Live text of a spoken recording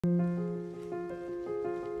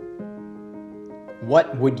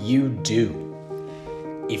What would you do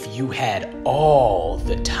if you had all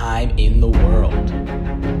the time in the world?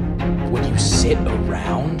 Would you sit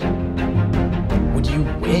around? Would you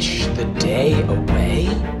wish the day away?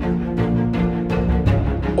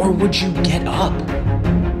 Or would you get up?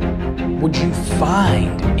 Would you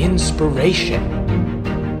find inspiration?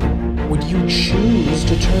 Would you choose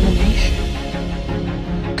determination?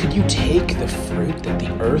 Could you take the fruit that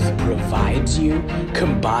the earth provides you,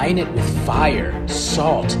 combine it with fire,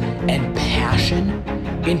 salt, and passion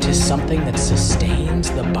into something that sustains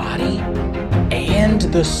the body and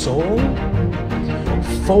the soul?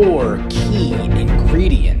 4 key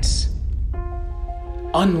ingredients.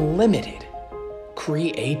 Unlimited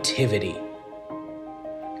creativity.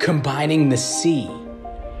 Combining the sea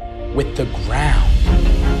with the ground,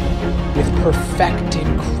 with perfected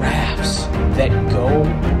crafts that go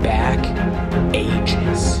back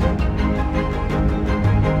ages.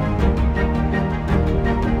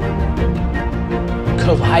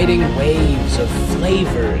 Colliding waves of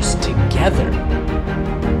flavors together.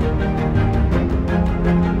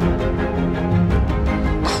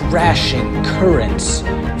 Crashing currents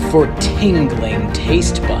for tingling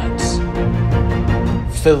taste buds.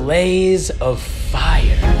 Fillets of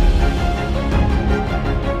fire.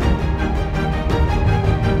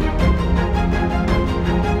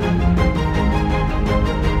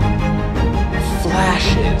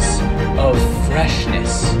 Flashes of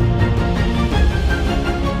freshness.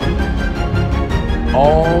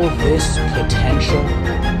 All this potential,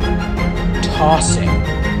 tossing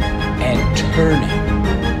and turning,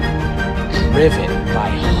 driven by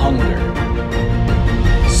hunger,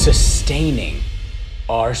 sustaining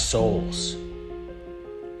our souls.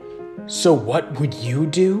 So what would you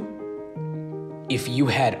do if you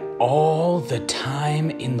had all the time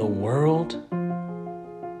in the world?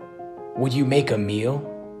 Would you make a meal?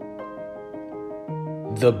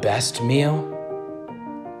 The best meal?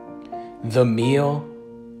 The meal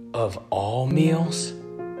of all meals?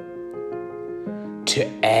 To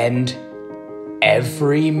end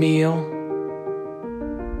every meal?